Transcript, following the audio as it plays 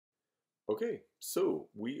Okay, so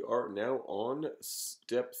we are now on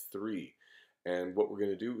step 3. And what we're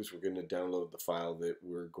going to do is we're going to download the file that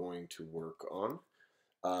we're going to work on.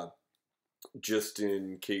 Uh, just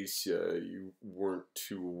in case you weren't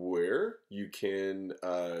too aware, you can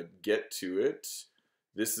get to it.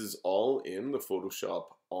 This is all in the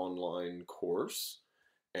Photoshop online course,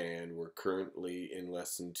 and we're currently in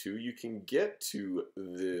lesson 2. You can get to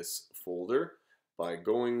this folder by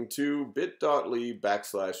going to bit.ly/bchs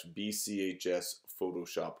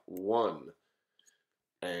Photoshop 1.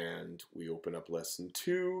 And we open up lesson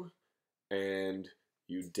 2 and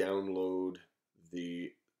you download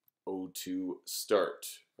the O2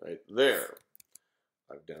 start right there.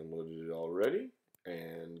 I've downloaded it already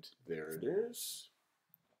and there it is.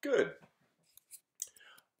 Good.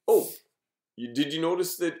 Oh, did you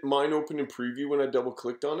notice that mine opened in preview when I double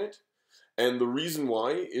clicked on it? And the reason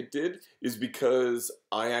why it did is because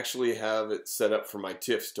I actually have it set up for my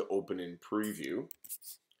TIFFs to open in preview.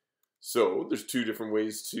 So there's 2 different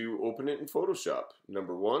ways to open it in Photoshop.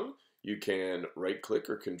 Number 1, you can right click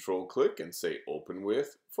or control click and say open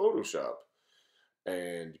with Photoshop.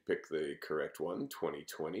 And pick the correct one,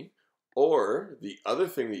 2020. Or the other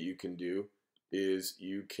thing that you can do is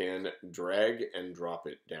you can drag and drop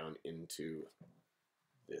it down into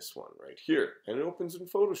this one right here. And it opens in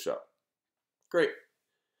Photoshop. Great.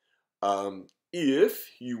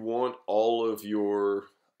 If you want all of your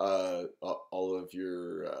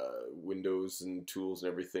windows and tools and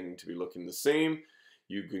everything to be looking the same,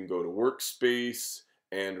 you can go to Workspace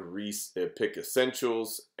and pick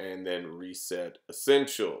Essentials and then Reset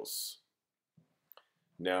Essentials.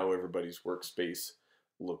 Now everybody's workspace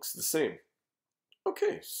looks the same.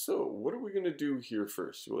 Okay, so what are we going to do here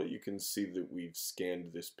first? Well, you can see that we've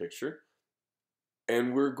scanned this picture.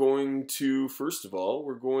 And we're going to, first of all,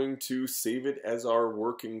 we're going to save it as our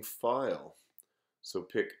working file. So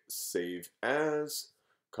pick Save As,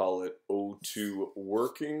 call it O2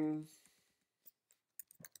 Working.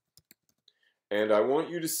 And I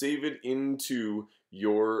want you to save it into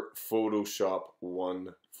your Photoshop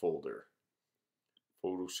 1 folder.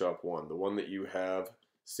 Photoshop 1, the one that you have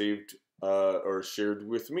saved or shared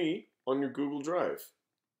with me on your Google Drive.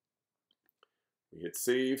 We hit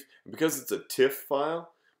save, and because it's a TIFF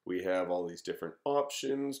file, we have all these different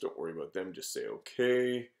options. Don't worry about them, just say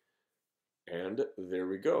OK. And there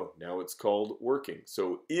we go. Now it's called working.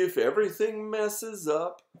 So if everything messes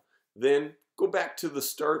up, then go back to the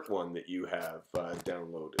start one that you have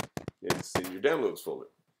downloaded. It's in your downloads folder.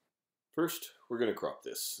 First, we're going to crop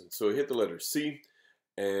this. And so hit the letter C,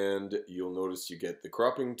 and you'll notice you get the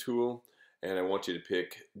cropping tool. And I want you to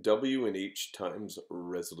pick W and H times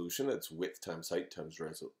resolution. That's width times height times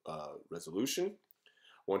resolution.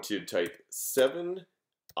 I want you to type 7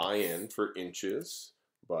 IN for inches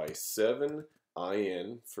by 7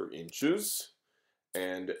 IN for inches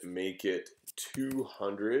and make it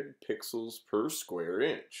 200 pixels per square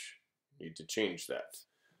inch. Need to change that.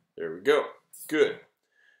 There we go. Good.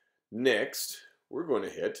 Next, we're going to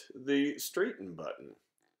hit the straighten button.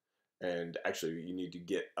 And actually, you need to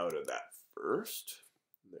get out of that first.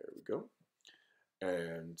 There we go.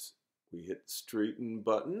 And we hit the straighten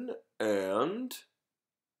button and,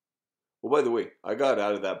 well, by the way, I got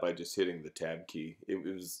out of that by just hitting the tab key. It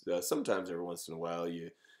was sometimes every once in a while you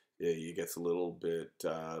gets a little bit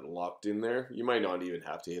locked in there. You might not even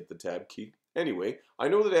have to hit the tab key. Anyway, I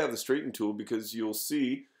know that I have the straighten tool because you'll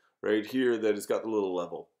see right here that it's got the little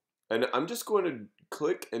level. And I'm just going to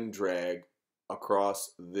click and drag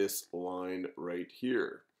across this line right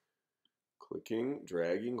here. Clicking,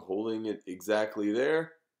 dragging, holding it exactly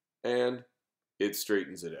there, and it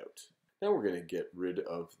straightens it out. Now we're going to get rid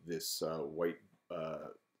of this white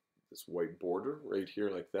border right here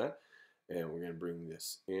like that, and we're going to bring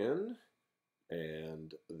this in,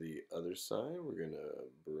 and the other side we're going to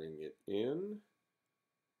bring it in.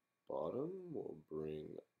 Bottom we'll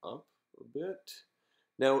bring up a bit.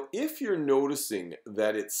 Now, if you're noticing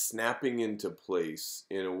that it's snapping into place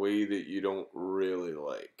in a way that you don't really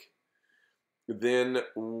like, then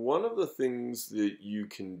one of the things that you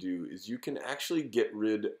can do is you can actually get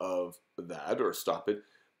rid of that or stop it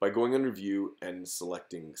by going under View and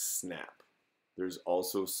selecting Snap. There's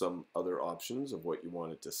also some other options of what you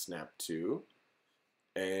want it to snap to.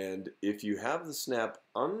 And if you have the snap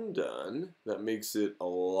undone, that makes it a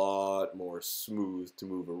lot more smooth to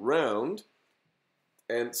move around.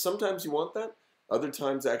 And sometimes you want that. Other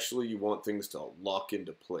times, actually, you want things to lock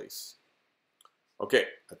into place. Okay,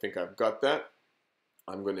 I think I've got that.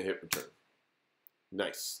 I'm going to hit return.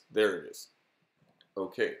 Nice. There it is.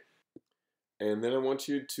 Okay. And then I want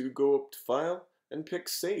you to go up to File and pick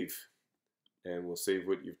Save. And we'll save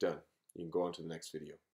what you've done. You can go on to the next video.